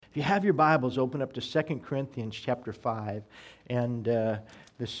If you have your Bibles, open up to 2 Corinthians chapter 5. And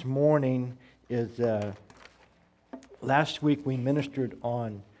this morning is, last week we ministered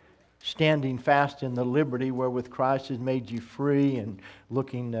on standing fast in the liberty wherewith Christ has made you free, and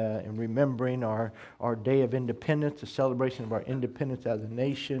looking and remembering our day of independence, the celebration of our independence as a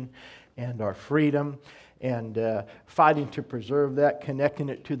nation and our freedom, and fighting to preserve that, connecting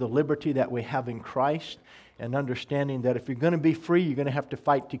it to the liberty that we have in Christ, and understanding that if you're going to be free, you're going to have to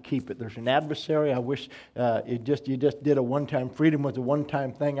fight to keep it. There's an adversary. I wish you just did a one-time. Freedom was a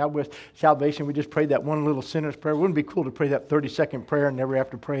one-time thing. I wish salvation, we just prayed that one little sinner's prayer. Wouldn't it be cool to pray that 30-second prayer and never have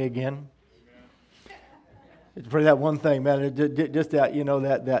to pray again? Pray that one thing, man. Just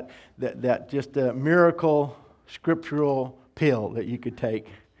that, that just a miracle scriptural pill that you could take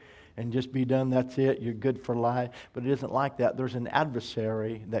and just be done. That's it. You're good for life. But it isn't like that. There's an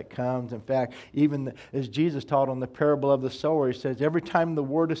adversary that comes. In fact, even as Jesus taught on the parable of the sower, he says every time the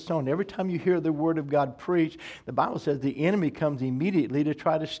word is sown, every time you hear the word of God preached, the Bible says the enemy comes immediately to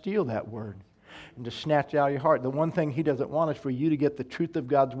try to steal that word and to snatch out of your heart. The one thing he doesn't want is for you to get the truth of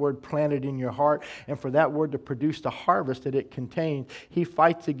God's word planted in your heart, and for that word to produce the harvest that it contains. He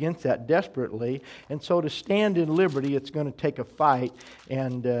fights against that desperately. And so to stand in liberty, it's going to take a fight.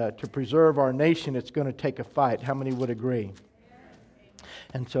 And to preserve our nation, it's going to take a fight. How many would agree?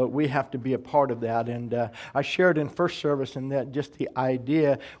 And so we have to be a part of that. And I shared in first service and that just the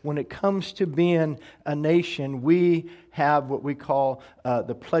idea, when it comes to being a nation, we have what we call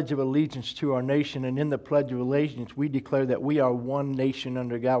the Pledge of Allegiance to our nation. And in the Pledge of Allegiance, we declare that we are one nation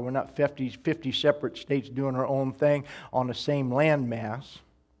under God. We're not 50 separate states doing our own thing on the same landmass.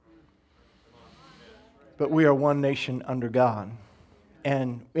 But we are one nation under God.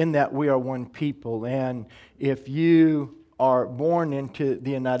 And in that, we are one people. And if you are born into the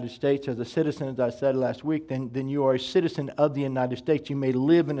United States as a citizen, as I said last week, then you are a citizen of the United States. You may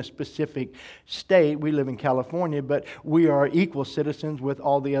live in a specific state. We live in California, but we are equal citizens with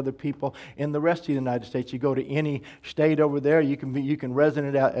all the other people in the rest of the United States. You go to any state over there, you can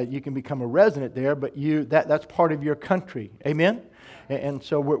become a resident there, but that's part of your country. Amen? And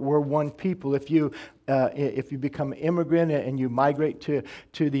so we're one people. If you become an immigrant and you migrate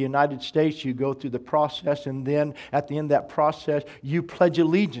to the United States, you go through the process, and then at the end of that process, you pledge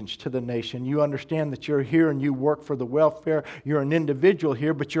allegiance to the nation. You understand that you're here and you work for the welfare. You're an individual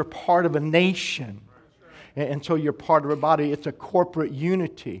here, but you're part of a nation. And so you're part of a body. It's a corporate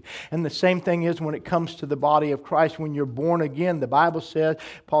unity. And the same thing is when it comes to the body of Christ. When you're born again, the Bible says,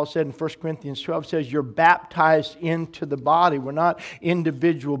 Paul said in 1 Corinthians 12, says you're baptized into the body. We're not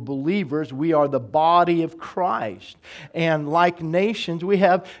individual believers. We are the body of Christ. And like nations, we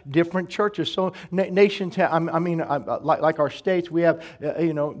have different churches. So nations have, like our states, we have,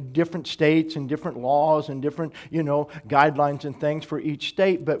 different states and different laws and different, guidelines and things for each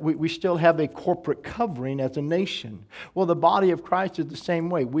state. But we still have a corporate covering as a nation. Well, the body of Christ is the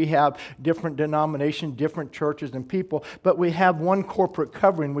same way. We have different denominations, different churches and people, but we have one corporate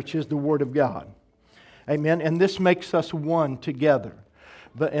covering, which is the Word of God. Amen. And this makes us one together.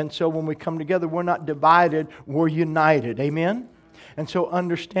 And so when we come together, we're not divided, we're united. Amen. And so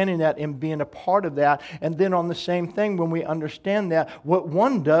understanding that and being a part of that, and then on the same thing, when we understand that, what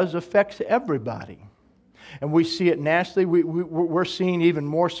one does affects everybody. And we see it nationally. We're seeing even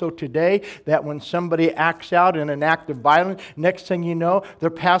more so today that when somebody acts out in an act of violence, next thing you know, they're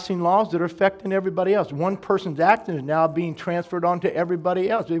passing laws that are affecting everybody else. One person's action is now being transferred on to everybody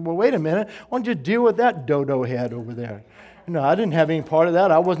else. Well, wait a minute. Why don't you deal with that dodo head over there? No, I didn't have any part of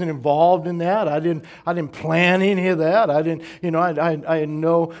that. I wasn't involved in that. I didn't plan any of that. I didn't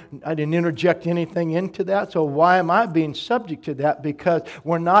interject anything into that. So why am I being subject to that? Because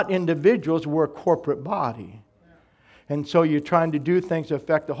we're not individuals, we're a corporate body. And so you're trying to do things to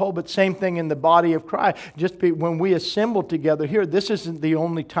affect the whole. But same thing in the body of Christ. When we assemble together here, this isn't the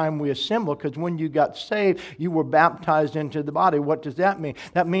only time we assemble, because when you got saved, you were baptized into the body. What does that mean?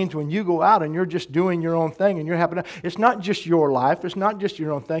 That means when you go out and you're just doing your own thing and you're having it's not just your life. It's not just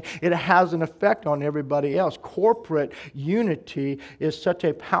your own thing. It has an effect on everybody else. Corporate unity is such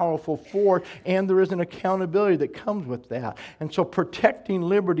a powerful force, and there is an accountability that comes with that. And so protecting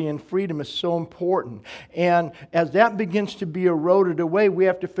liberty and freedom is so important. And as that begins to be eroded away, we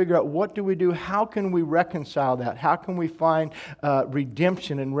have to figure out, what do we do? How can we reconcile that? How can we find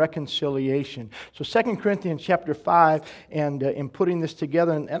redemption and reconciliation? So 2 Corinthians chapter 5, and in putting this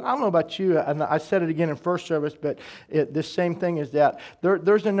together, and I don't know about you, and I said it again in first service, but this same thing is that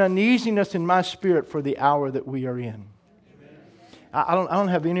there's an uneasiness in my spirit for the hour that we are in. I don't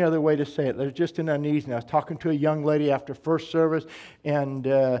have any other way to say it. There's just an uneasiness. I was talking to a young lady after first service,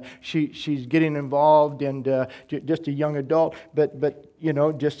 and she's getting involved, and just a young adult. But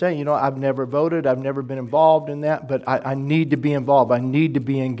just saying, I've never voted. I've never been involved in that, but I need to be involved. I need to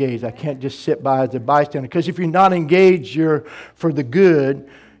be engaged. I can't just sit by as a bystander, because if you're not engaged, you're for the good.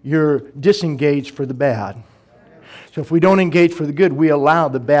 You're disengaged for the bad. So if we don't engage for the good, we allow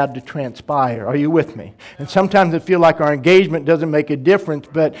the bad to transpire. Are you with me? And sometimes I feel like our engagement doesn't make a difference,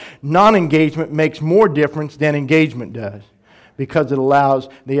 but non-engagement makes more difference than engagement does, because it allows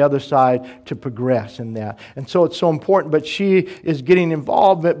the other side to progress in that. And so it's so important. But she is getting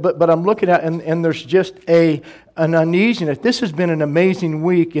involved, but I'm looking at, and there's just an uneasiness. This has been an amazing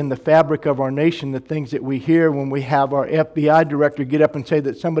week in the fabric of our nation, the things that we hear when we have our FBI director get up and say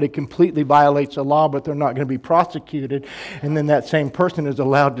that somebody completely violates the law, but they're not going to be prosecuted, and then that same person is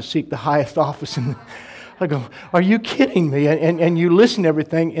allowed to seek the highest office in the... I go, are you kidding me? And you listen to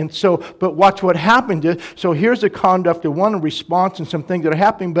everything. And so, but watch what happened. So here's the conduct of one, a response and some things that are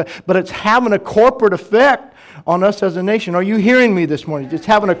happening, but it's having a corporate effect on us as a nation. Are you hearing me this morning? It's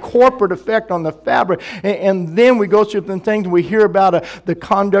having a corporate effect on the fabric. And then we go through some things, and we hear about the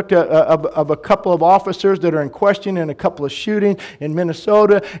conduct of a couple of officers that are in question in a couple of shootings in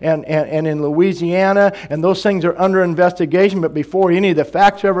Minnesota and in Louisiana. And those things are under investigation. But before any of the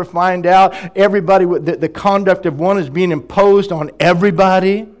facts ever find out, everybody, the conduct of one is being imposed on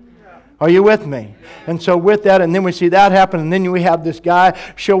everybody. Are you with me? And so with that, and then we see that happen, and then we have this guy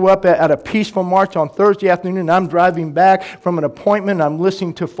show up at a peaceful march on Thursday afternoon, and I'm driving back from an appointment, I'm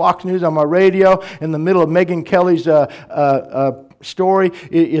listening to Fox News on my radio in the middle of Megyn Kelly's story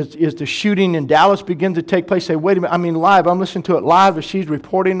is the shooting in Dallas begins to take place. Say, wait a minute, I mean live. I'm listening to it live as she's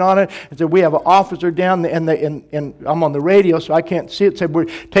reporting on it. And so we have an officer down, and I'm on the radio, so I can't see it. Say, we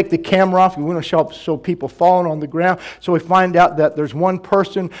take the camera off. We want to show people falling on the ground. So we find out that there's one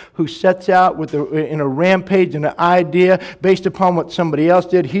person who sets out in a rampage and an idea based upon what somebody else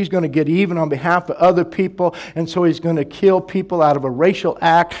did. He's going to get even on behalf of other people, and so he's going to kill people out of a racial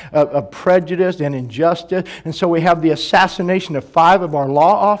act of prejudice and injustice. And so we have the assassination of 5 of our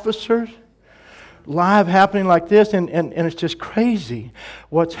law officers live happening like this, and it's just crazy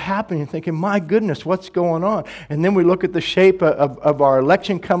what's happening. Thinking, my goodness, what's going on? And then we look at the shape of our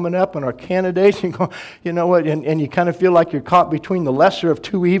election coming up and our candidates, and go, you know what, and you kind of feel like you're caught between the lesser of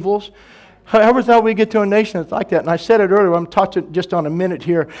two evils. I ever thought we'd get to a nation that's like that? And I said it earlier, I'm talking just on a minute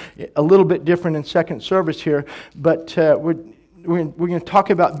here, a little bit different in second service here, but we're going to talk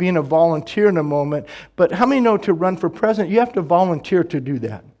about being a volunteer in a moment. But how many know to run for president, you have to volunteer to do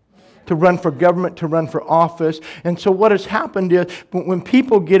that? To run for government, to run for office. And so what has happened is when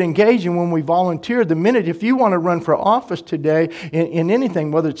people get engaged and when we volunteer, the minute, if you want to run for office today in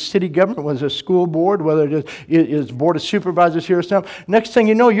anything, whether it's city government, whether it's a school board, whether it is board of supervisors here or something, next thing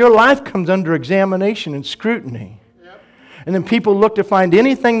you know, your life comes under examination and scrutiny. And then people look to find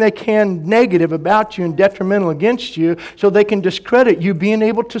anything they can negative about you and detrimental against you so they can discredit you being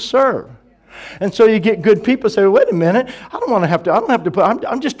able to serve. And so you get good people say, wait a minute,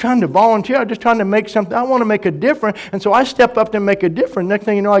 I'm just trying to volunteer. I'm just trying to make something. I want to make a difference. And so I step up to make a difference. Next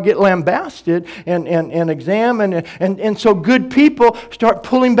thing you know, I get lambasted and examined. And so good people start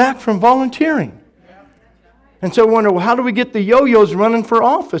pulling back from volunteering. And so we wonder, well, how do we get the yo-yos running for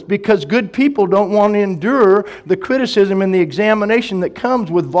office? Because good people don't want to endure the criticism and the examination that comes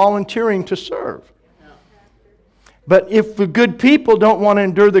with volunteering to serve. But if the good people don't want to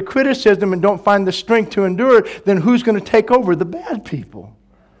endure the criticism and don't find the strength to endure it, then who's going to take over? The bad people.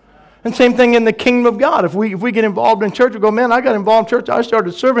 And same thing in the kingdom of God. If we get involved in church, we go, man, I got involved in church, I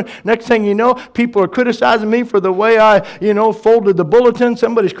started serving. Next thing you know, people are criticizing me for the way I, folded the bulletin.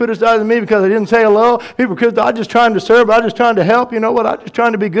 Somebody's criticizing me because I didn't say hello. People criticize, I'm just trying to serve, I'm just trying to help. You know what, I'm just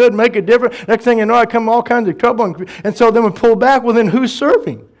trying to be good, make a difference. Next thing you know, I come in all kinds of trouble. And so then we pull back, well then who's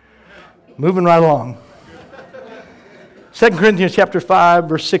serving? Moving right along. 2 Corinthians chapter 5,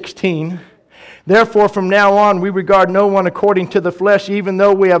 verse 16. Therefore, from now on, we regard no one according to the flesh, even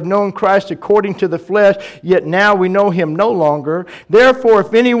though we have known Christ according to the flesh, yet now we know him no longer. Therefore,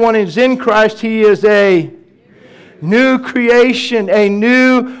 if anyone is in Christ, he is a new creation, a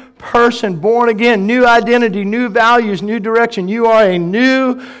new person, born again, new identity, new values, new direction. You are a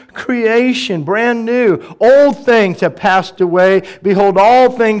new creation, brand new. Old things have passed away. Behold,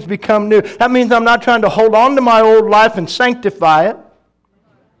 all things become new. That means I'm not trying to hold on to my old life and sanctify it.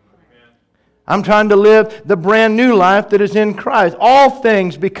 I'm trying to live the brand new life that is in Christ. All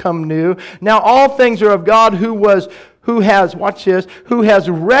things become new. Now all things are of God who has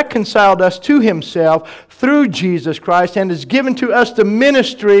reconciled us to himself through Jesus Christ and has given to us the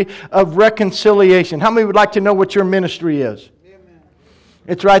ministry of reconciliation. How many would like to know what your ministry is? Amen.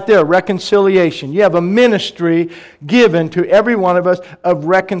 It's right there, reconciliation. You have a ministry given to every one of us of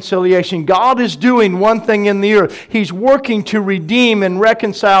reconciliation. God is doing one thing in the earth. He's working to redeem and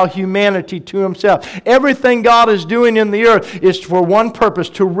reconcile humanity to Himself. Everything God is doing in the earth is for one purpose,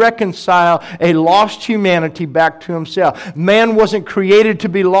 to reconcile a lost humanity back to Himself. Man wasn't created to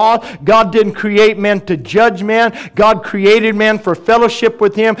be lost. God didn't create man to judge man. God created man for fellowship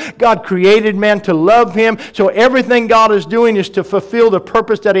with Him. God created man to love Him. So everything God is doing is to fulfill the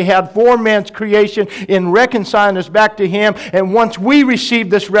purpose that He had for man's creation in reconciling us back to Him. And once we receive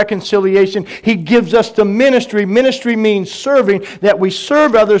this reconciliation, He gives us the ministry. Ministry means serving, that we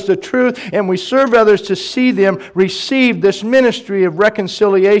serve others the truth and we serve others to see them receive this ministry of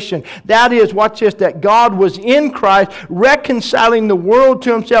reconciliation. That is, watch this, that God was in Christ reconciling the world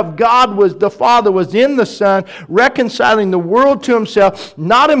to Himself. God was, the Father was in the Son reconciling the world to Himself,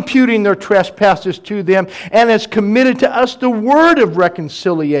 not imputing their trespasses to them, and has committed to us the word of reconciliation.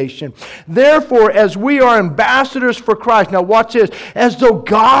 Therefore, as we are ambassadors for Christ, now watch this, as though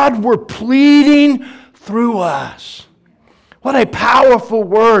God were pleading through us. What a powerful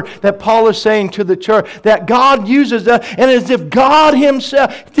word that Paul is saying to the church, that God uses that, and as if God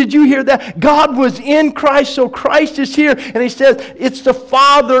Himself, did you hear that? God was in Christ, so Christ is here, and He says, it's the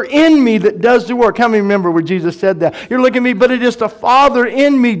Father in me that does the work. How many remember where Jesus said that? You're looking at me, but it is the Father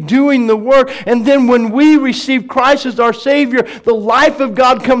in me doing the work, and then when we receive Christ as our Savior, the life of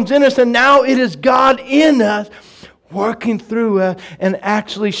God comes in us, and now it is God in us, working through us, and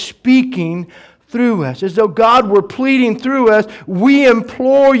actually speaking through us. As though God were pleading through us, we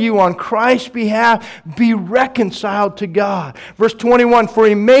implore you on Christ's behalf, be reconciled to God. Verse 21, for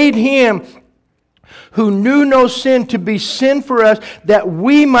He made Him who knew no sin to be sin for us, that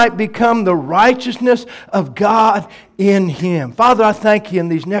we might become the righteousness of God in Him. Father, I thank You in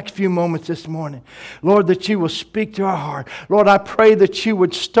these next few moments this morning, Lord, that You will speak to our heart. Lord, I pray that You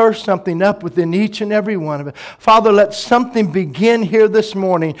would stir something up within each and every one of us. Father, let something begin here this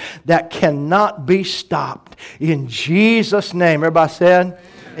morning that cannot be stopped. In Jesus' name. Everybody said?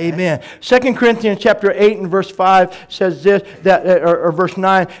 Amen. 2 Corinthians chapter 8 and verse 5 says this, or verse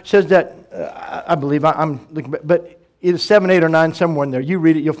 9 says that, I believe, I'm looking, but it's 7, 8, or 9, somewhere in there. You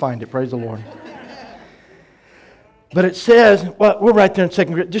read it, you'll find it. Praise the Lord. But it says, well, we're right there in 2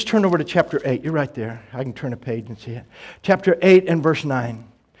 Corinthians. Just turn over to chapter 8. You're right there. I can turn a page and see it. Chapter 8 and verse 9.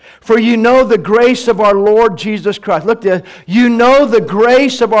 For you know the grace of our Lord Jesus Christ. Look there. You know the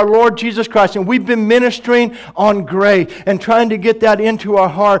grace of our Lord Jesus Christ. And we've been ministering on grace and trying to get that into our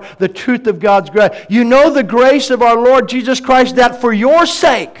heart, the truth of God's grace. You know the grace of our Lord Jesus Christ, that for your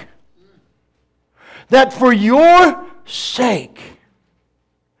sake, that for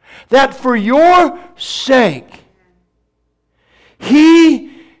your sake,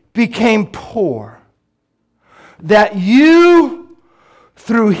 He became poor, that you,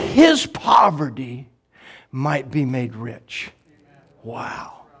 through His poverty, might be made rich.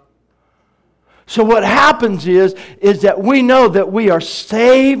 Wow. So what happens is that we know that we are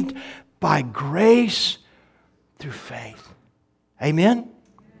saved by grace through faith. Amen?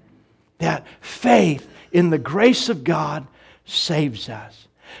 That faith in the grace of God saves us.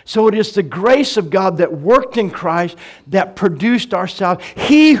 So it is the grace of God that worked in Christ that produced our salvation.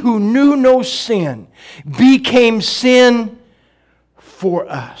 He who knew no sin became sin for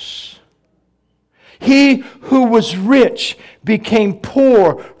us. He who was rich became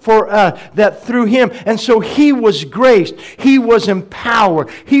poor for us, that through Him. And so He was graced. He was empowered.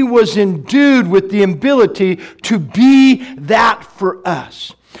 He was endued with the ability to be that for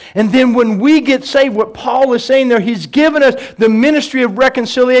us. And then when we get saved, what Paul is saying there, He's given us the ministry of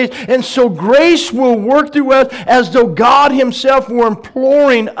reconciliation. And so grace will work through us as though God Himself were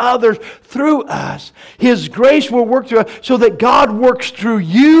imploring others through us. His grace will work through us so that God works through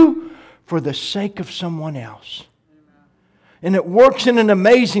you for the sake of someone else. And it works in an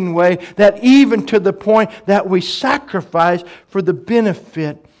amazing way, that even to the point that we sacrifice for the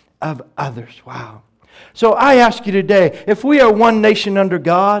benefit of others. Wow. So I ask you today, if we are one nation under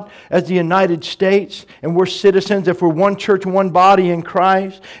God as the United States, and we're citizens, if we're one church, one body in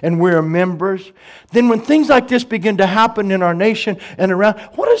Christ, and we're members, then when things like this begin to happen in our nation and around,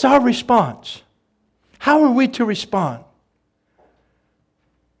 what is our response? How are we to respond?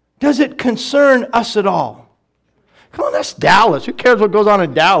 Does it concern us at all? Come on, that's Dallas. Who cares what goes on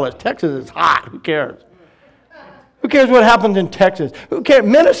in Dallas? Texas is hot. Who cares? Who cares what happens in Texas? Who cares?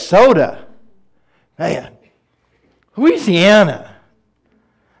 Minnesota. Man. Louisiana.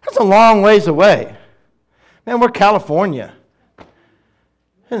 That's a long ways away. Man, we're California. It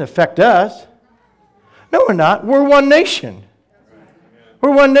doesn't affect us. No, we're not. We're one nation.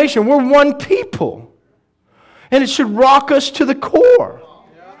 We're one nation. We're one people. And it should rock us to the core.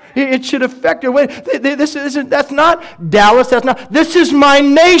 It should affect your way. That's not Dallas. This is my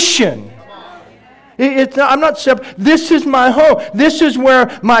nation. I'm not separate. This is my home. This is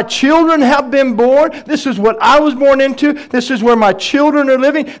where my children have been born. This is what I was born into. This is where my children are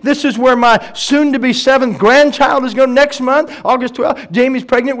living. This is where my soon-to-be 7th grandchild is going next month, August 12th. Jamie's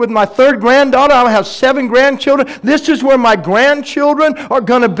pregnant with my 3rd granddaughter. I'll have 7 grandchildren. This is where my grandchildren are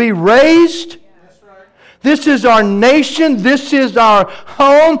going to be raised. This is our nation. This is our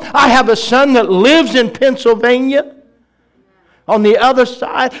home. I have a son that lives in Pennsylvania on the other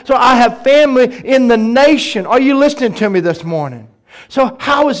side. So I have family in the nation. Are you listening to me this morning? So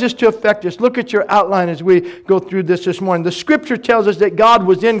how is this to affect us? Look at your outline as we go through this morning. The Scripture tells us that God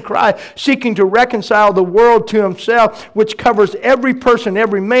was in Christ seeking to reconcile the world to Himself, which covers every person,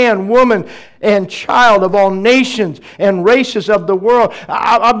 every man, woman, and child of all nations and races of the world.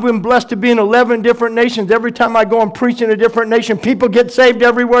 I've been blessed to be in 11 different nations. Every time I go and preach in a different nation, people get saved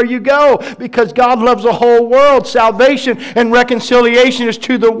everywhere you go because God loves the whole world. Salvation and reconciliation is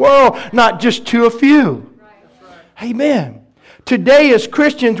to the world, not just to a few. Amen. Today, as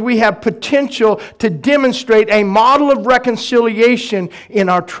Christians, we have potential to demonstrate a model of reconciliation in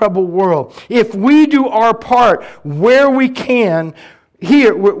our troubled world. If we do our part where we can,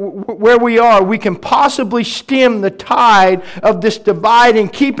 here, where we are, we can possibly stem the tide of this divide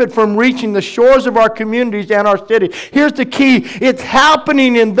and keep it from reaching the shores of our communities and our city. Here's the key. It's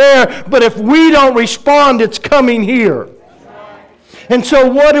happening in there, but if we don't respond, it's coming here. And so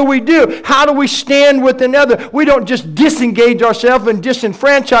what do? How do we stand with another? We don't just disengage ourselves and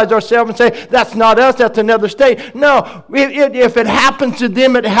disenfranchise ourselves and say, that's not us, that's another state. No, if it happens to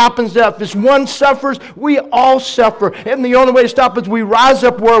them, it happens to us. If one suffers, we all suffer. And the only way to stop is we rise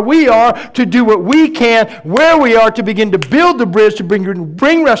up where we are to do what we can, where we are to begin to build the bridge, to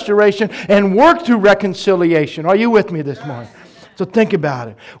bring restoration and work through reconciliation. Are you with me this morning? So think about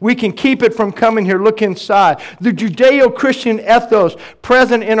it. We can keep it from coming here. Look inside. The Judeo-Christian ethos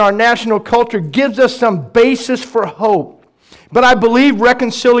present in our national culture gives us some basis for hope. But I believe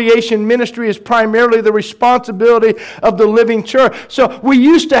reconciliation ministry is primarily the responsibility of the living church. So we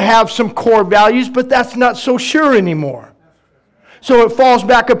used to have some core values, but that's not so sure anymore. So it falls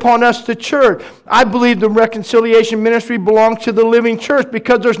back upon us, the church. I believe the reconciliation ministry belongs to the living church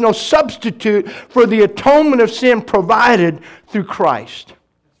because there's no substitute for the atonement of sin provided through Christ.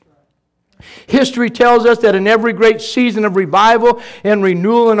 History tells us that in every great season of revival and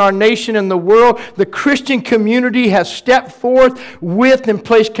renewal in our nation and the world, the Christian community has stepped forth with and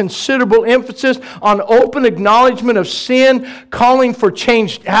placed considerable emphasis on open acknowledgement of sin, calling for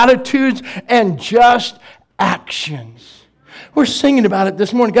changed attitudes and just actions. We're singing about it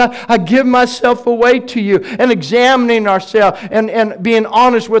this morning. God, I give myself away to you, and examining ourselves and being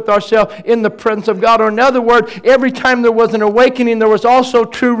honest with ourselves in the presence of God. Or in other words, every time there was an awakening, there was also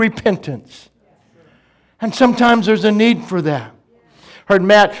true repentance. And sometimes there's a need for that. Heard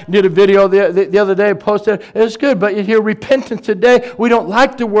Matt did a video the other day, posted, it's good, but you hear repentance today. We don't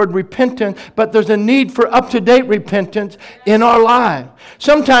like the word repentance, but there's a need for up-to-date repentance in our life.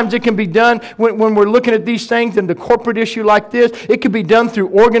 Sometimes it can be done when we're looking at these things in the corporate issue like this. It can be done through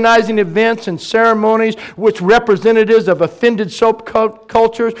organizing events and ceremonies which representatives of offended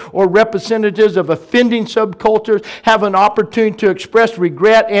subcultures or representatives of offending subcultures have an opportunity to express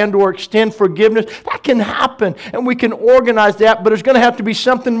regret and or extend forgiveness. That can happen, and we can organize that, but there's going to have to be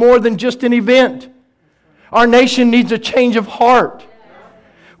something more than just an event. Our nation needs a change of heart.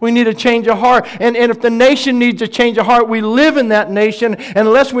 We need a change of heart. And if the nation needs a change of heart, we live in that nation. And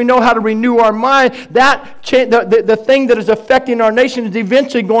unless we know how to renew our mind, the thing that is affecting our nation is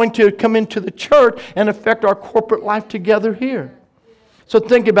eventually going to come into the church and affect our corporate life together here. So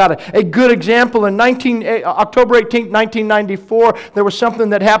think about it. A good example, in October 18, 1994, there was something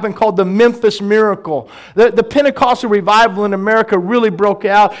that happened called the Memphis Miracle. The Pentecostal revival in America really broke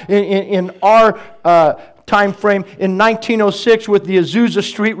out in our time frame in 1906 with the Azusa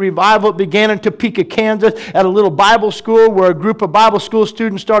Street Revival. It began in Topeka, Kansas at a little Bible school where a group of Bible school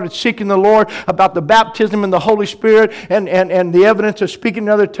students started seeking the Lord about the baptism in the Holy Spirit and the evidence of speaking in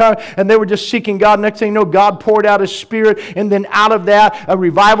other tongues. And they were just seeking God. Next thing you know, God poured out His Spirit. And then out of that, a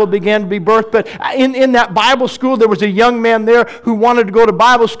revival began to be birthed. But in that Bible school, there was a young man there who wanted to go to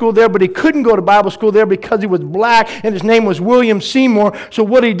Bible school there, but he couldn't go to Bible school there because he was black, and his name was William Seymour. So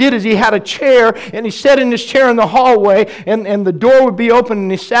what he did is he had a chair, and he sat in his his chair in the hallway, and the door would be open,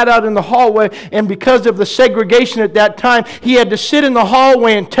 and he sat out in the hallway, and because of the segregation at that time, he had to sit in the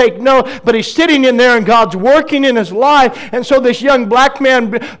hallway and take note, but he's sitting in there, and God's working in his life, and so this young black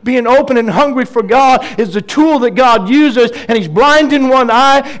man being open and hungry for God is the tool that God uses, and he's blind in one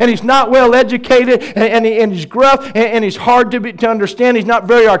eye, and he's not well educated, and he's gruff, and he's hard to understand. He's not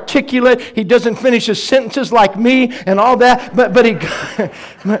very articulate. He doesn't finish his sentences like me and all that, but he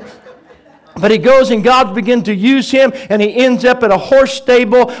But he goes and God begins to use him, and he ends up at a horse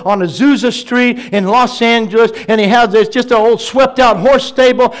stable on Azusa Street in Los Angeles, and he has this just an old swept out horse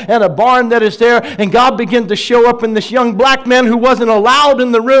stable and a barn that is there, and God begins to show up in this young black man who wasn't allowed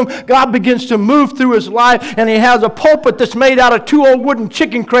in the room. God begins to move through his life, and he has a pulpit that's made out of 2 old wooden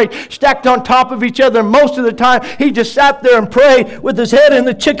chicken crates stacked on top of each other. Most of the time he just sat there and prayed with his head in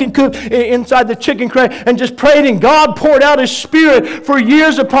the chicken coop inside the chicken crate and just prayed, and God poured out his Spirit for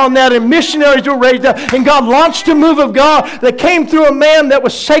years upon that, and missionaries were raised up, and God launched a move of God that came through a man that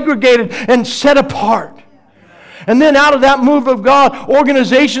was segregated and set apart. And then out of that move of God,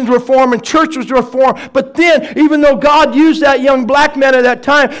 organizations were formed and churches were formed. But then, even though God used that young black man at that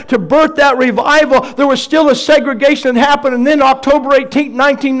time to birth that revival, there was still a segregation that happened. And then October 18,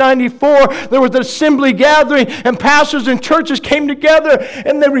 1994, there was an assembly gathering, and pastors and churches came together,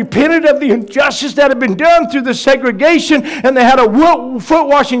 and they repented of the injustice that had been done through the segregation, and they had a foot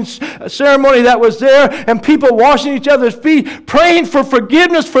washing ceremony that was there, and people washing each other's feet, praying for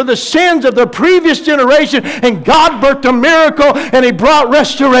forgiveness for the sins of the previous generation. And God birthed a miracle, and he brought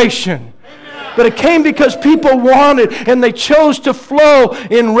restoration. But it came because people wanted, and they chose to flow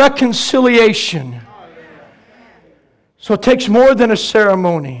in reconciliation. So it takes more than a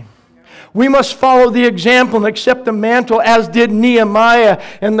ceremony. We must follow the example and accept the mantle, as did Nehemiah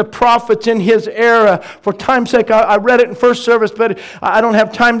and the prophets in his era. For time's sake, I read it in first service, but I don't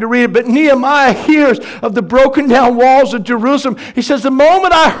have time to read it. But Nehemiah hears of the broken down walls of Jerusalem. He says, the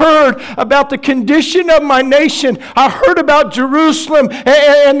moment I heard about the condition of my nation, I heard about Jerusalem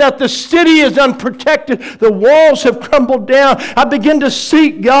and that the city is unprotected. The walls have crumbled down. I began to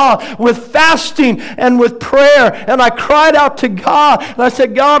seek God with fasting and with prayer. And I cried out to God, and I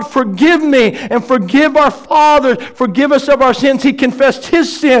said, God, forgive me and forgive our fathers. Forgive us of our sins. He confessed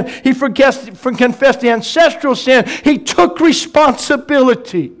his sin. He confessed the ancestral sin. He took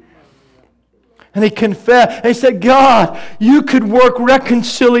responsibility. And he confessed. And he said, God, you could work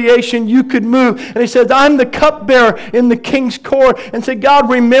reconciliation. You could move. And he said, I'm the cupbearer in the king's court. And said, God,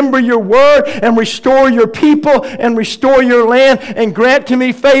 remember your word and restore your people and restore your land and grant to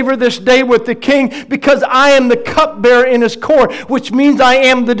me favor this day with the king, because I am the cupbearer in his court, which means I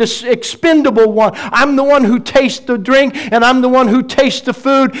am the expendable one. I'm the one who tastes the drink, and I'm the one who tastes the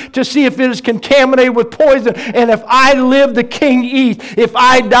food to see if it is contaminated with poison. And if I live, the king eats. If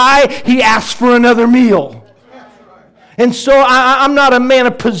I die, he asks for another meal. And so I'm not a man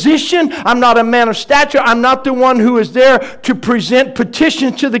of position. I'm not a man of stature. I'm not the one who is there to present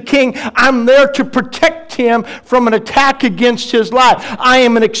petitions to the king. I'm there to protect him from an attack against his life. I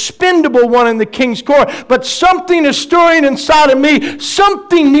am an expendable one in the king's court. But something is stirring inside of me.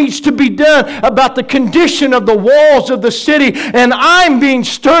 Something needs to be done about the condition of the walls of the city. And I'm being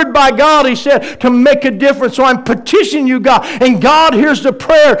stirred by God, he said, to make a difference. So I'm petitioning you, God. And God hears the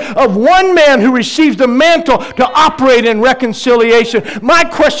prayer of one man who receives the mantle to operate in reconciliation. My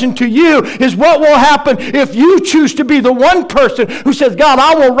question to you is, what will happen if you choose to be the one person who says, God,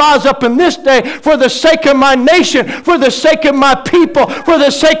 I will rise up in this day for the sake of my nation, for the sake of my people, for the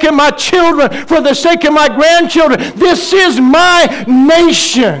sake of my children, for the sake of my grandchildren. This is my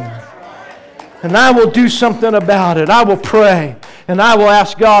nation. And I will do something about it. I will pray. And I will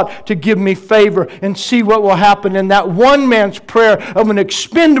ask God to give me favor and see what will happen. And that one man's prayer of an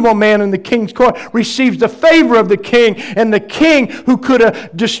expendable man in the king's court receives the favor of the king. And the king, who could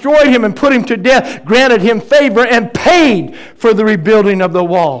have destroyed him and put him to death, granted him favor and paid for the rebuilding of the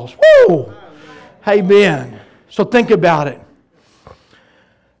walls. Woo! Amen. So think about it.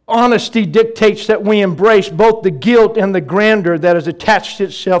 Honesty dictates that we embrace both the guilt and the grandeur that has attached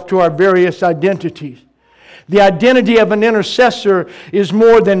itself to our various identities. The identity of an intercessor is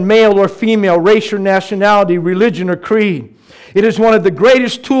more than male or female, race or nationality, religion or creed. It is one of the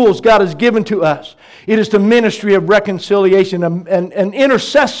greatest tools God has given to us. It is the ministry of reconciliation. An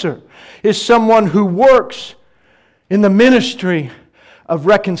intercessor is someone who works in the ministry of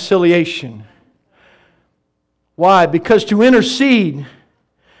reconciliation. Why? Because to intercede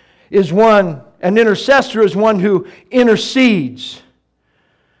is an intercessor is one who intercedes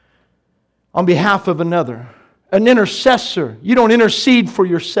on behalf of another. An intercessor, you don't intercede for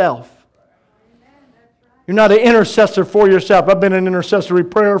yourself. You're not an intercessor for yourself. I've been an intercessory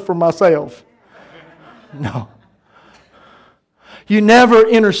prayer for myself. No. You never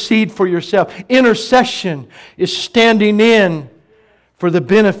intercede for yourself. Intercession is standing in for the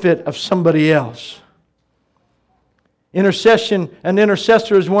benefit of somebody else. Intercession, an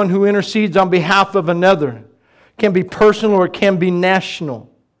intercessor is one who intercedes on behalf of another. It can be personal or it can be national.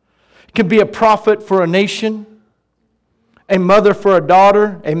 It can be a prophet for a nation, a mother for a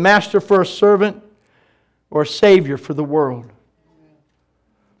daughter, a master for a servant, or a savior for the world.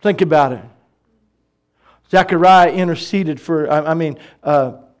 Think about it. Zechariah interceded for,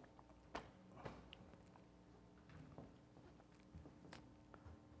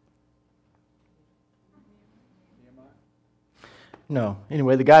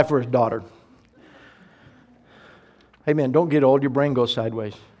 anyway, the guy for his daughter. Amen. Don't get old, your brain goes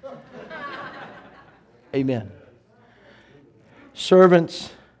sideways. Amen.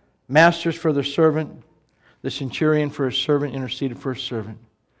 Servants, masters for their servant. The centurion for his servant interceded for his servant.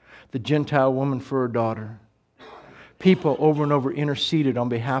 The Gentile woman for her daughter. People over and over interceded on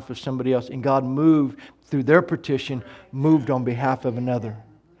behalf of somebody else, and God moved through their petition, moved on behalf of another.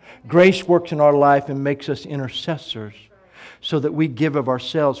 Grace works in our life and makes us intercessors so that we give of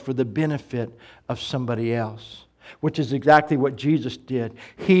ourselves for the benefit of somebody else, which is exactly what Jesus did.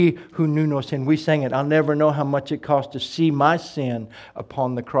 He who knew no sin. We sang it, I'll never know how much it cost to see my sin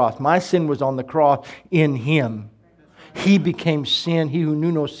upon the cross. My sin was on the cross in Him. He became sin. He who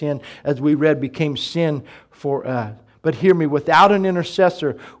knew no sin, as we read, became sin for us. But hear me, without an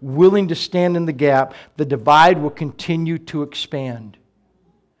intercessor willing to stand in the gap, the divide will continue to expand.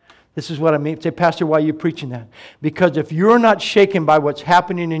 This is what I mean. Say, Pastor, why are you preaching that? Because if you're not shaken by what's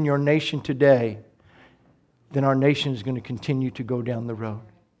happening in your nation today, then our nation is going to continue to go down the road.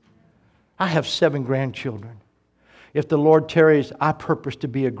 I have 7 grandchildren. If the Lord tarries, I purpose to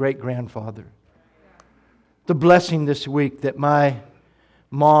be a great-grandfather. The blessing this week that my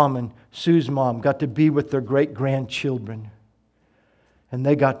mom and Sue's mom got to be with their great-grandchildren. And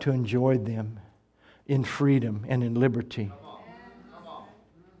they got to enjoy them in freedom and in liberty.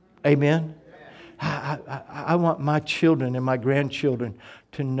 Amen? I want my children and my grandchildren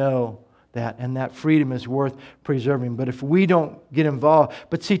to know that, and that freedom is worth preserving. But if we don't get involved,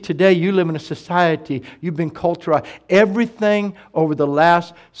 but see, today you live in a society, you've been culturalized. Everything over the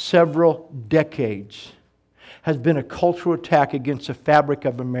last several decades has been a cultural attack against the fabric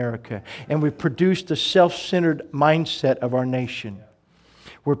of America. And we've produced the self-centered mindset of our nation,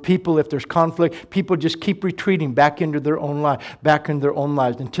 where people, if there's conflict, people just keep retreating back into their own life, back into their own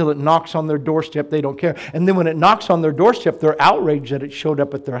lives, until it knocks on their doorstep, they don't care. And then when it knocks on their doorstep, they're outraged that it showed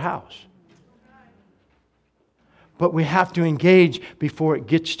up at their house. But we have to engage before it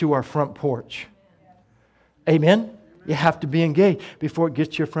gets to our front porch. Amen? You have to be engaged before it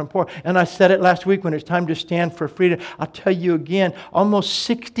gets to your front porch. And I said it last week, when it's time to stand for freedom. I'll tell you again, almost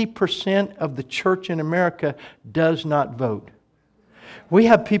 60% of the church in America does not vote. We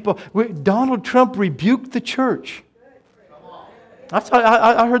have people, Donald Trump rebuked the church.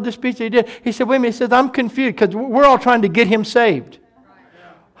 I heard the speech that he did. He said, wait a minute, he says, I'm confused because we're all trying to get him saved.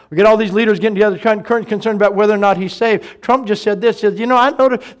 We get all these leaders getting together, concerned about whether or not he's saved. Trump just said this, says, I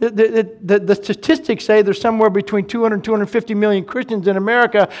noticed the statistics say there's somewhere between 200 and 250 million Christians in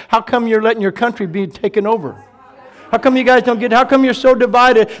America. How come you're letting your country be taken over? How come you guys don't get it? How come you're so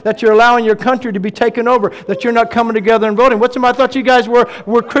divided that you're allowing your country to be taken over, that you're not coming together and voting? I thought you guys were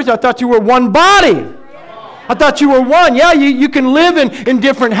Christians. I thought you were one body. I thought you were one. Yeah, you can live in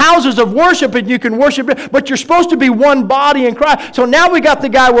different houses of worship and you can worship, but you're supposed to be one body in Christ. So now we got the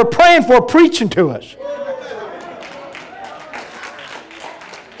guy we're praying for preaching to us.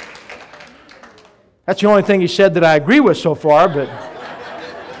 That's the only thing he said that I agree with so far, but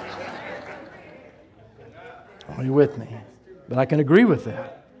are you with me? But I can agree with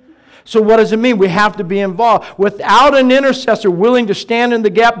that. So what does it mean? We have to be involved. Without an intercessor willing to stand in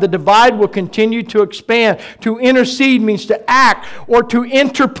the gap, the divide will continue to expand. To intercede means to act or to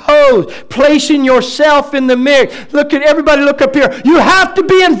interpose, placing yourself in the mix. Everybody look up here. You have to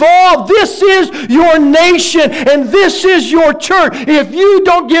be involved. This is your nation and this is your church. If you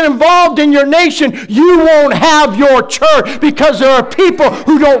don't get involved in your nation, you won't have your church, because there are people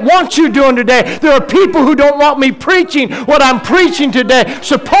who don't want you doing today. There are people who don't want me preaching what I'm preaching today.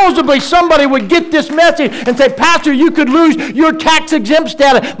 Supposedly somebody would get this message and say, Pastor, you could lose your tax-exempt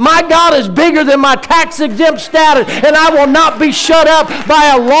status. My God is bigger than my tax-exempt status, and I will not be shut up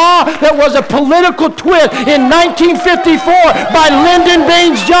by a law that was a political twist in 1954 by Lyndon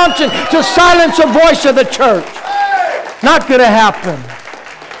Baines Johnson to silence the voice of the church. Not going to happen.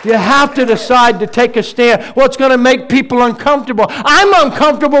 You have to decide to take a stand. What's going to make people uncomfortable? I'm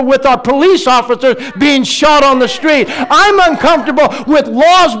uncomfortable with our police officers being shot on the street. I'm uncomfortable with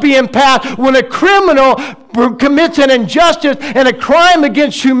laws being passed when a criminal commits an injustice and a crime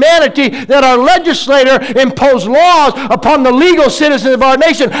against humanity, that our legislator impose laws upon the legal citizens of our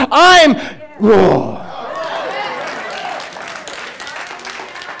nation.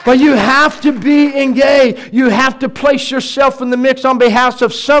 But you have to be engaged. You have to place yourself in the mix on behalf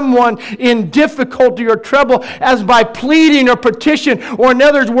of someone in difficulty or trouble, as by pleading or petition, or in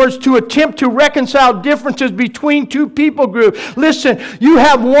other words, to attempt to reconcile differences between two people groups. Listen, you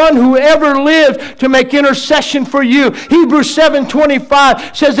have one who ever lived to make intercession for you. Hebrews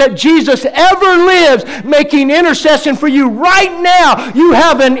 7:25 says that Jesus ever lives making intercession for you. Right now, you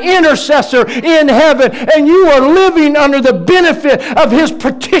have an intercessor in heaven, and you are living under the benefit of his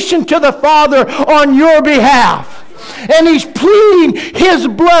petition to the Father on your behalf. And he's pleading his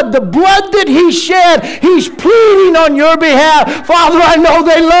blood, the blood that he shed, he's pleading on your behalf. Father, I know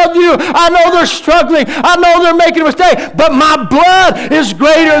they love you. I know they're struggling. I know they're making a mistake. But my blood is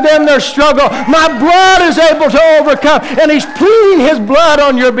greater than their struggle. My blood is able to overcome. And he's pleading his blood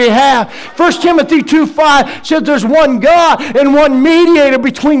on your behalf. 1 Timothy 2:5 says there's one God and one mediator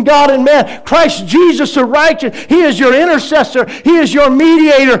between God and man, Christ Jesus the righteous. He is your intercessor. He is your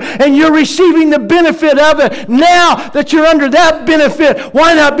mediator. And you're receiving the benefit of it. Now that you're under that benefit,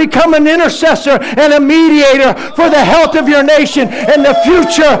 why not become an intercessor and a mediator for the health of your nation and the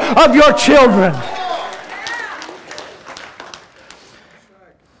future of your children?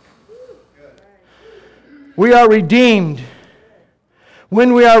 We are redeemed.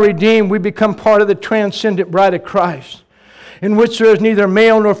 When we are redeemed, we become part of the transcendent bride of Christ, in which there is neither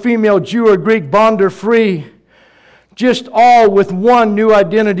male nor female, Jew or Greek, bond or free, just all with one new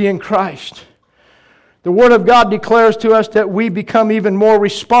identity in Christ. The Word of God declares to us that we become even more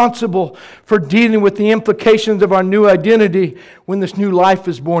responsible for dealing with the implications of our new identity when this new life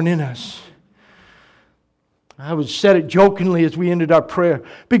is born in us. I would said it jokingly as we ended our prayer.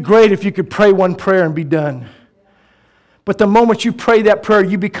 It'd be great if you could pray one prayer and be done. But the moment you pray that prayer,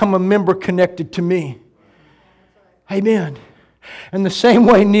 you become a member connected to me. Amen. And the same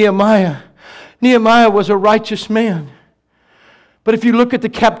way Nehemiah was a righteous man. But if you look at the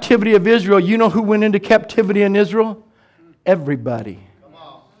captivity of Israel, you know who went into captivity in Israel? Everybody.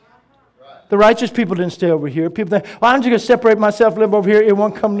 The righteous people didn't stay over here. People think, well, I'm just going to separate myself, live over here. It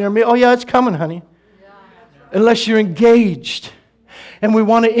won't come near me. Oh, yeah, it's coming, honey. Unless you're engaged. And we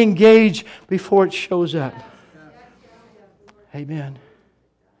want to engage before it shows up. Amen.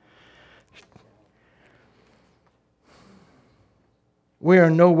 We are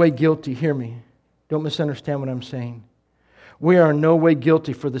in no way guilty. Hear me. Don't misunderstand what I'm saying. We are in no way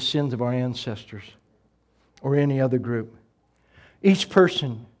guilty for the sins of our ancestors or any other group. Each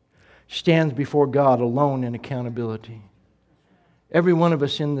person stands before God alone in accountability. Every one of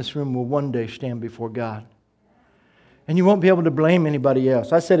us in this room will one day stand before God. And you won't be able to blame anybody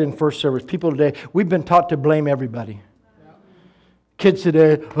else. I said in first service, people today, we've been taught to blame everybody. Kids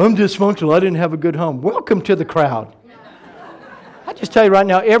today, I'm dysfunctional, I didn't have a good home. Welcome to the crowd. I just tell you right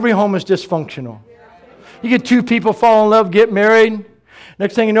now, every home is dysfunctional. You get two people fall in love, get married.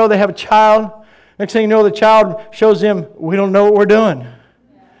 Next thing you know, they have a child. Next thing you know, the child shows them, we don't know what we're doing.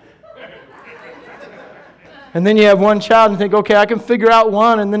 And then you have one child and think, okay, I can figure out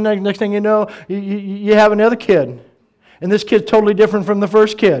one. And then next thing you know, you have another kid. And this kid's totally different from the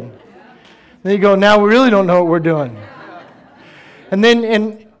first kid. Then you go, now we really don't know what we're doing. And then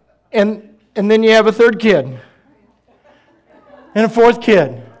then you have a third kid. And a fourth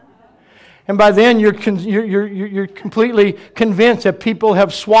kid. And by then, you're completely convinced that people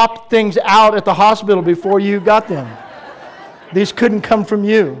have swapped things out at the hospital before you got them. These couldn't come from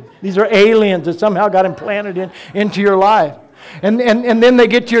you. These are aliens that somehow got implanted into your life. And then they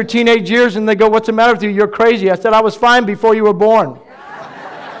get to your teenage years and they go, what's the matter with you? You're crazy. I said, I was fine before you were born.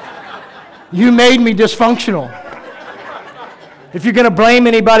 You made me dysfunctional. If you're going to blame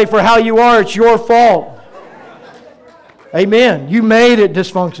anybody for how you are, it's your fault. Amen. You made it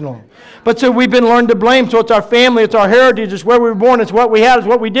dysfunctional. But so we've been learned to blame. So it's our family, it's our heritage, it's where we were born, it's what we had, it's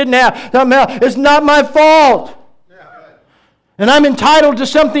what we didn't have. It's not my fault. And I'm entitled to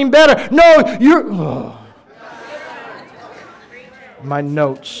something better. No, you're... Oh. My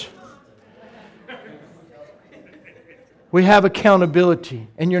notes. We have accountability.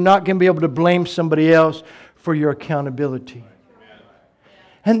 And you're not going to be able to blame somebody else for your accountability.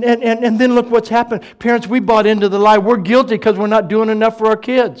 And then look what's happened. Parents, we bought into the lie. We're guilty because we're not doing enough for our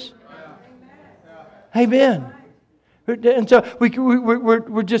kids. Amen. And so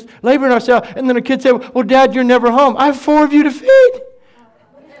we're just laboring ourselves. And then the kids say, well, Dad, you're never home. I have 4 of you to feed.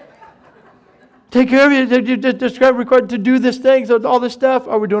 Take care of you. You describe required to do this thing. So all this stuff.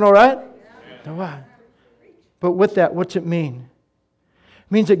 Are we doing all right? All right. But with that, what's it mean?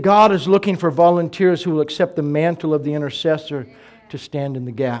 It means that God is looking for volunteers who will accept the mantle of the intercessor to stand in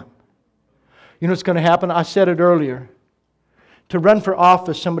the gap. You know what's going to happen? I said it earlier. To run for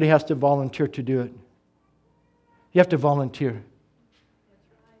office, somebody has to volunteer to do it. You have to volunteer.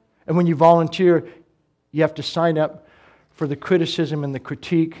 And when you volunteer, you have to sign up for the criticism and the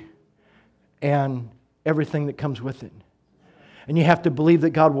critique and everything that comes with it. And you have to believe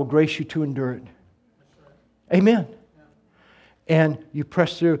that God will grace you to endure it. Amen. And you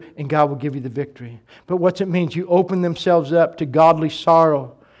press through and God will give you the victory. But what's it mean? You open themselves up to godly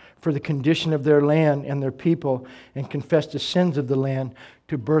sorrow for the condition of their land and their people and confess the sins of the land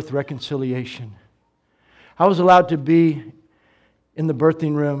to birth reconciliation. I was allowed to be in the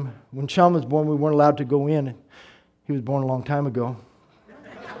birthing room. When Sean was born, we weren't allowed to go in. He was born a long time ago.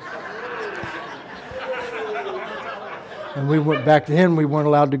 And we went back then, we weren't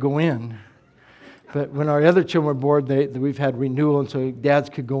allowed to go in. But when our other children were born, we've had renewal, and so dads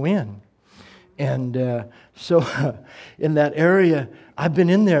could go in. And so in that area, I've been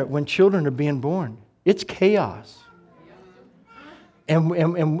in there when children are being born. It's chaos.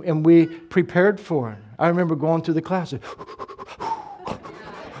 And we prepared for it. I remember going through the classes.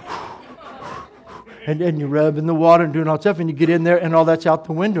 And you rub in the water and doing all that stuff, and you get in there, and all that's out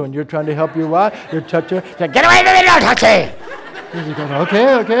the window, and you're trying to help your wife. You're touching her. Get away from me, don't touch me! He's going,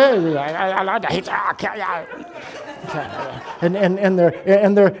 okay.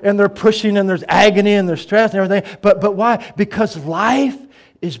 And they're pushing, and there's agony, and there's stress, and everything. But why? Because life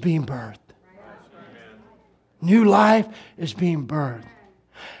is being birthed. New life is being birthed.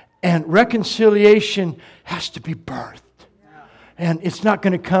 And reconciliation has to be birthed. And it's not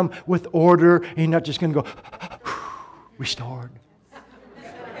going to come with order, and you're not just going to go, restored.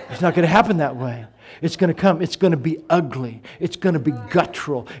 It's not going to happen that way. It's going to come. It's going to be ugly. It's going to be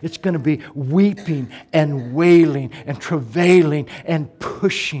guttural. It's going to be weeping and wailing and travailing and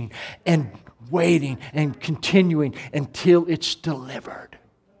pushing and waiting and continuing until it's delivered.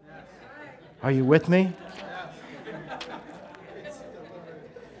 Are you with me?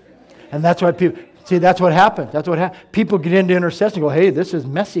 And that's why people, see, that's what happens. That's what happens. People get into intercession and go, hey, this is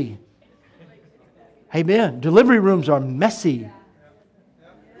messy. Amen. Delivery rooms are messy.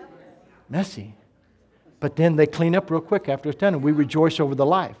 Messy. But then they clean up real quick after it's done, and we rejoice over the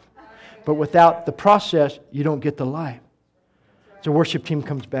life. But without the process, you don't get the life. So worship team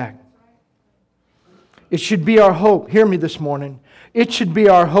comes back. It should be our hope. Hear me this morning. It should be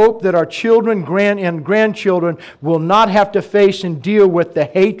our hope that our children, grandchildren will not have to face and deal with the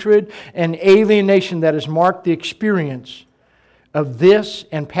hatred and alienation that has marked the experience of this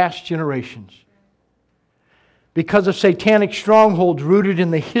and past generations. Because of satanic strongholds rooted in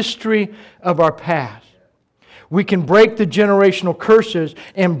the history of our past, we can break the generational curses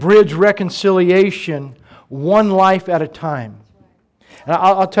and bridge reconciliation one life at a time. And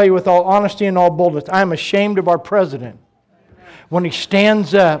I'll tell you with all honesty and all boldness, I'm ashamed of our president when he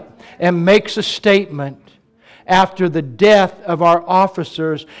stands up and makes a statement after the death of our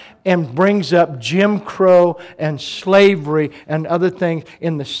officers and brings up Jim Crow and slavery and other things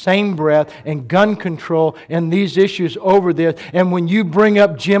in the same breath, and gun control and these issues over this. And when you bring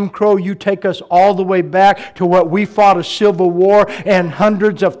up Jim Crow, you take us all the way back to what we fought a civil war, and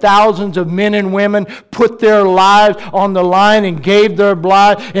hundreds of thousands of men and women put their lives on the line and gave their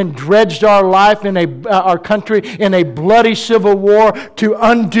blood and dredged our life in our country in a bloody civil war to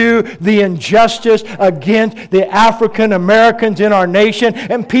undo the injustice against the African Americans in our nation.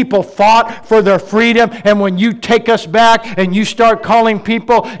 And people fought for their freedom. And when you take us back and you start calling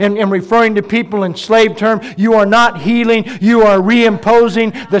people and referring to people in slave terms, you are not healing. You are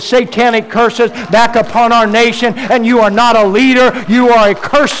reimposing the satanic curses back upon our nation. And you are not a leader. You are a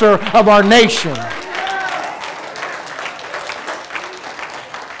curser of our nation.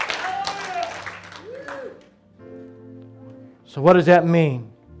 So what does that mean?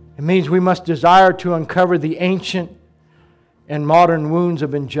 It means we must desire to uncover the ancient and modern wounds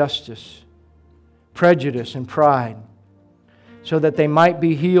of injustice, prejudice, and pride, so that they might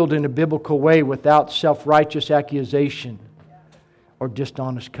be healed in a biblical way without self-righteous accusation or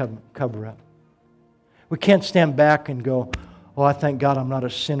dishonest cover-up. We can't stand back and go, oh, I thank God I'm not a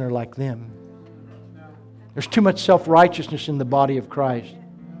sinner like them. There's too much self-righteousness in the body of Christ.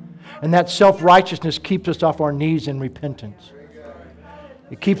 And that self-righteousness keeps us off our knees in repentance.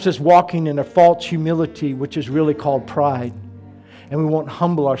 It keeps us walking in a false humility, which is really called pride. And we won't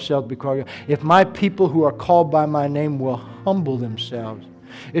humble ourselves because if my people who are called by my name will humble themselves.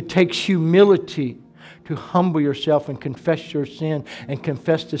 It takes humility to humble yourself and confess your sin and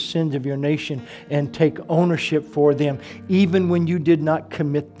confess the sins of your nation and take ownership for them, even when you did not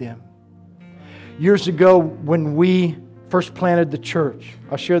commit them. Years ago, when we first planted the church,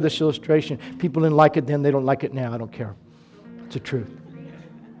 I'll share this illustration. People didn't like it then, they don't like it now. I don't care. It's the truth.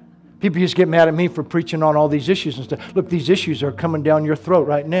 People used to get mad at me for preaching on all these issues and stuff. Look, these issues are coming down your throat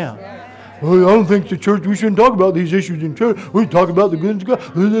right now. Oh, I don't think the church, we shouldn't talk about these issues in church. We talk about the goodness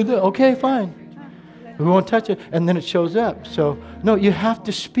of God. Okay, fine. We won't touch it. And then it shows up. So, no, you have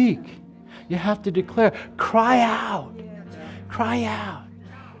to speak. You have to declare. Cry out. Cry out.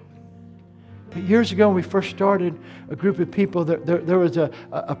 But years ago when we first started, a group of people, there was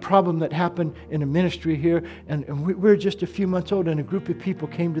a problem that happened in a ministry here, and we were just a few months old, and a group of people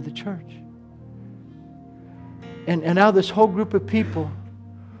came to the church. And out of this whole group of people,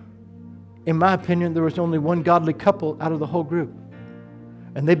 in my opinion, there was only one godly couple out of the whole group.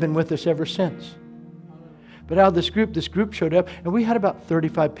 And they've been with us ever since. But out of this group showed up, and we had about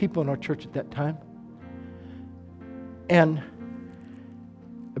 35 people in our church at that time. And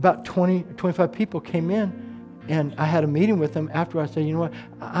about 20, 25 people came in, and I had a meeting with them after. I said, you know what,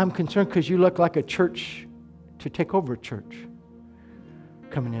 I'm concerned because you look like a church to take over a church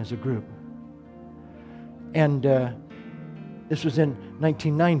coming in as a group. And this was in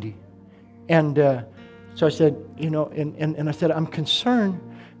 1990. And so I said, you know, and I said, I'm concerned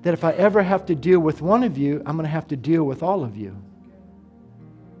that if I ever have to deal with one of you, I'm going to have to deal with all of you.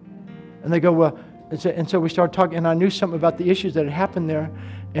 And they go, well, and so we started talking, and I knew something about the issues that had happened there,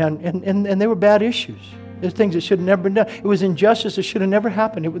 and they were bad issues. There's things that should have never been done. It was injustice that should have never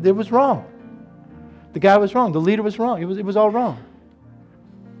happened. It was wrong. The guy was wrong. The leader was wrong. It was all wrong.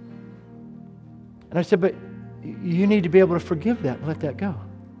 And I said, but you need to be able to forgive that and let that go.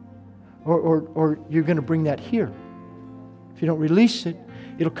 Or you're going to bring that here. If you don't release it,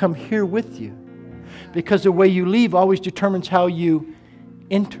 it'll come here with you. Because the way you leave always determines how you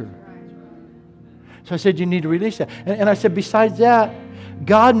enter. So I said, you need to release that. And I said, besides that,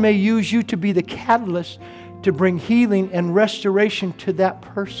 God may use you to be the catalyst to bring healing and restoration to that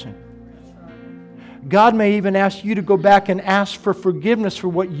person. God may even ask you to go back and ask for forgiveness for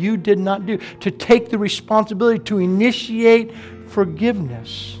what you did not do, to take the responsibility to initiate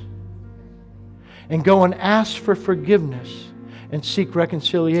forgiveness and go and ask for forgiveness and seek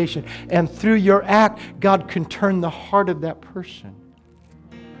reconciliation. And through your act, God can turn the heart of that person.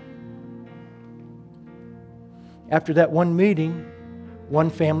 After that one meeting, one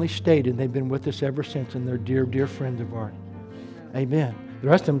family stayed, and they've been with us ever since, and they're dear, dear friends of ours. Amen. The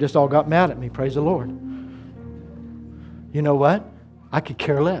rest of them just all got mad at me. Praise the Lord. You know what? I could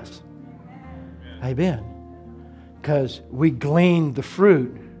care less. Amen. Because we gleaned the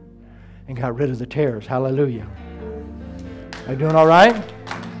fruit and got rid of the tares. Hallelujah. Are you doing all right?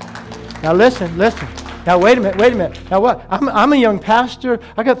 Now listen. Now wait a minute. Now what? I'm a young pastor.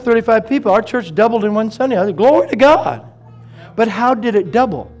 I got 35 people. Our church doubled in one Sunday. I said, glory to God. But how did it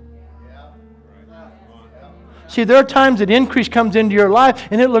double? See, there are times that increase comes into your life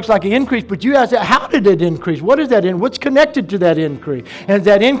and it looks like an increase, but you ask, how did it increase? What is that in? What's connected to that increase? And is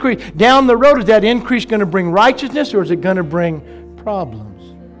that increase down the road, is that increase going to bring righteousness or is it going to bring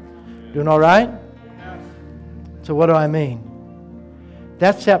problems? Doing all right? So what do I mean?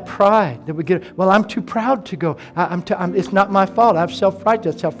 That's that pride that we get. Well, I'm too proud to go. It's not my fault. I have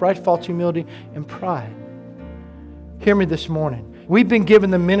self-righteousness. Self-righteousness, false humility, and pride. Hear me this morning. We've been given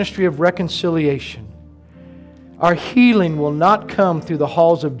the ministry of reconciliation. Our healing will not come through the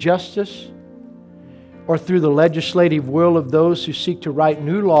halls of justice or through the legislative will of those who seek to write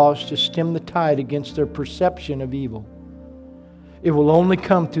new laws to stem the tide against their perception of evil. It will only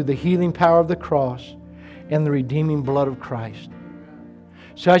come through the healing power of the cross and the redeeming blood of Christ.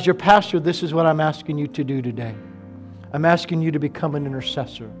 So as your pastor, this is what I'm asking you to do today. I'm asking you to become an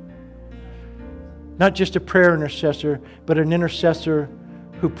intercessor. Not just a prayer intercessor, but an intercessor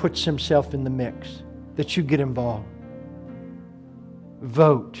who puts himself in the mix. That you get involved.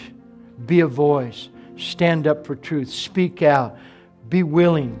 Vote. Be a voice. Stand up for truth. Speak out. Be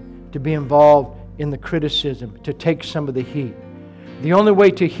willing to be involved in the criticism, to take some of the heat. The only way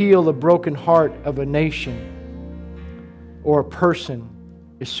to heal the broken heart of a nation or a person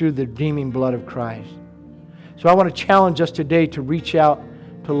is through the redeeming blood of Christ. So I want to challenge us today to reach out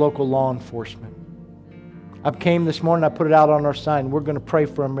to local law enforcement. I came this morning, I put it out on our sign. We're going to pray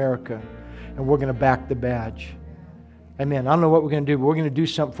for America, and we're going to back the badge. Amen. I don't know what we're going to do, but we're going to do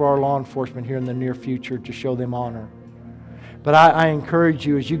something for our law enforcement here in the near future to show them honor. But I encourage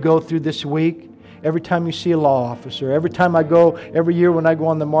you as you go through this week, Every time you see a law officer, every year when I go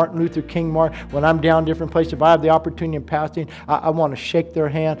on the Martin Luther King March, when I'm down different places, if I have the opportunity in passing, I want to shake their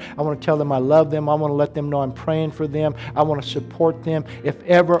hand. I want to tell them I love them. I want to let them know I'm praying for them. I want to support them. If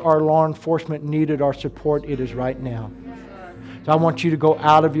ever our law enforcement needed our support, it is right now. So I want you to go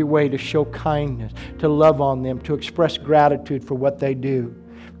out of your way to show kindness, to love on them, to express gratitude for what they do.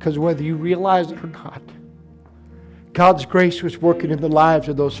 Because whether you realize it or not, God's grace was working in the lives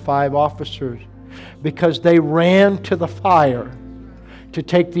of those 5 officers because they ran to the fire to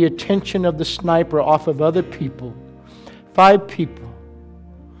take the attention of the sniper off of other people. 5 people.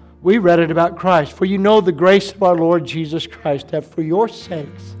 We read it about Christ. For you know the grace of our Lord Jesus Christ, that for your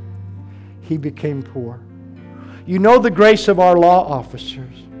sakes He became poor. You know the grace of our law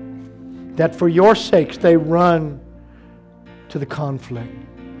officers, that for your sakes they run to the conflict,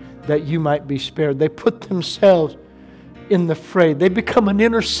 that you might be spared. They put themselves in the fray. They become an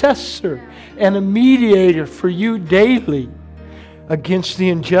intercessor and a mediator for you daily against the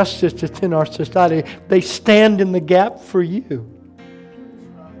injustice that's in our society. They stand in the gap for you.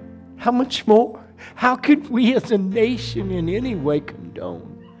 How much more? How could we as a nation in any way condone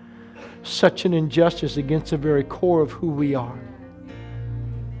such an injustice against the very core of who we are?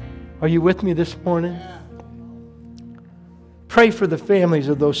 Are you with me this morning? Pray for the families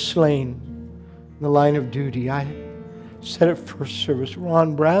of those slain in the line of duty. I said at first service,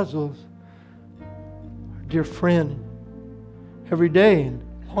 Ron Brazel's our dear friend, every day in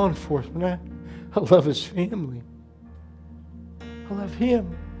law enforcement. I love his family. I love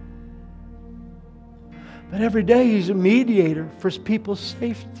him. But every day he's a mediator for people's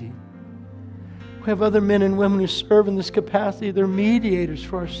safety. We have other men and women who serve in this capacity. They're mediators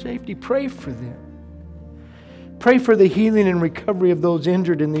for our safety. Pray for them. Pray for the healing and recovery of those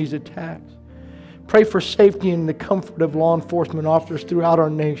injured in these attacks. Pray for safety and the comfort of law enforcement officers throughout our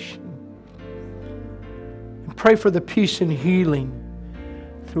nation. And pray for the peace and healing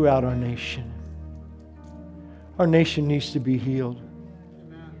throughout our nation. Our nation needs to be healed.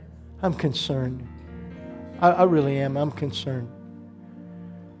 I'm concerned. I really am. I'm concerned.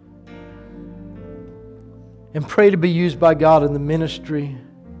 And pray to be used by God in the ministry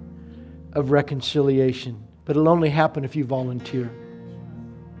of reconciliation. But it'll only happen if you volunteer.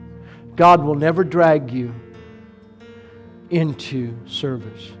 God will never drag you into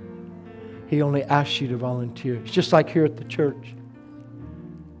service. He only asks you to volunteer. It's just like here at the church.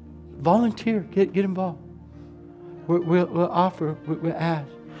 Volunteer. Get involved. We'll offer. We'll ask.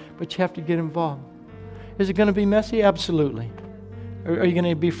 But you have to get involved. Is it going to be messy? Absolutely. Are you going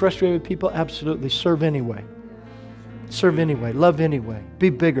to be frustrated with people? Absolutely. Serve anyway. Serve anyway. Love anyway. Be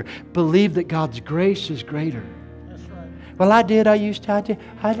bigger. Believe that God's grace is greater. That's right. Well, I did. I used to. I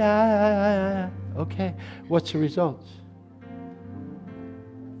did. Okay. What's the results?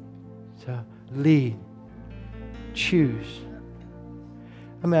 So lead. Choose.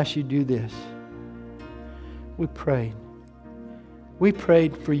 I'm going to ask you to do this. We prayed. We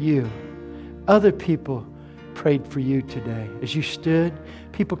prayed for you. Other people prayed for you today. As you stood,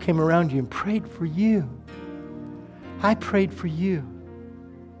 people came around you and prayed for you. I prayed for you.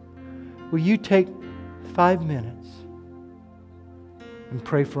 Will you take 5 minutes and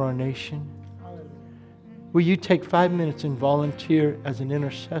pray for our nation? Will you take 5 minutes and volunteer as an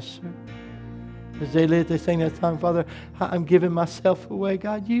intercessor? As they sing that song, Father, I'm giving myself away.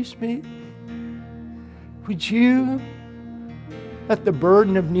 God, use me. Would you, at the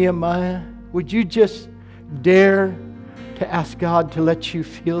burden of Nehemiah, would you just dare to ask God to let you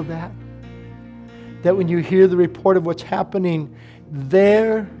feel that? That when you hear the report of what's happening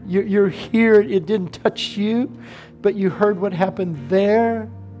there, you're here, it didn't touch you, but you heard what happened there,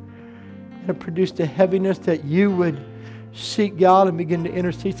 and it produced a heaviness that you would seek God and begin to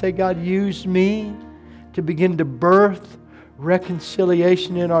intercede. Say, God, use me to begin to birth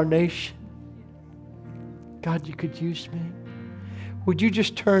reconciliation in our nation. God, you could use me. Would you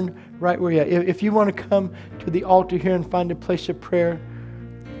just turn right where you're at? If you want to come to the altar here and find a place of prayer,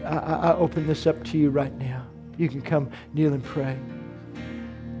 I open this up to you right now. You can come kneel and pray.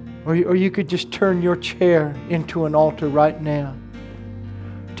 Or you could just turn your chair into an altar right now.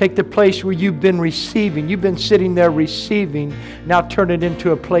 Take the place where you've been receiving. You've been sitting there receiving. Now turn it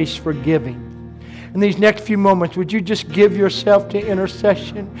into a place for giving. In these next few moments, would you just give yourself to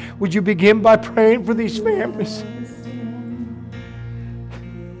intercession? Would you begin by praying for these families?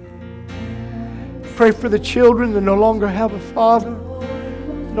 Pray for the children that no longer have a father,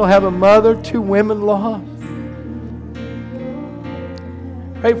 don't have a mother, 2 women lost.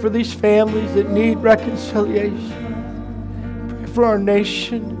 Pray for these families that need reconciliation. Pray for our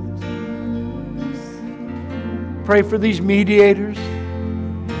nation. Pray for these mediators.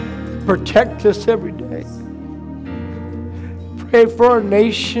 Protect us every day. Pray for our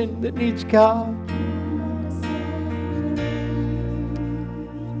nation that needs God.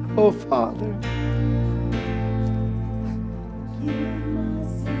 Oh, Father.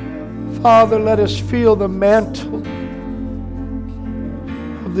 Father, let us feel the mantle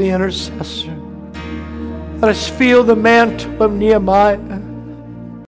of the intercessor. Let us feel the mantle of Nehemiah.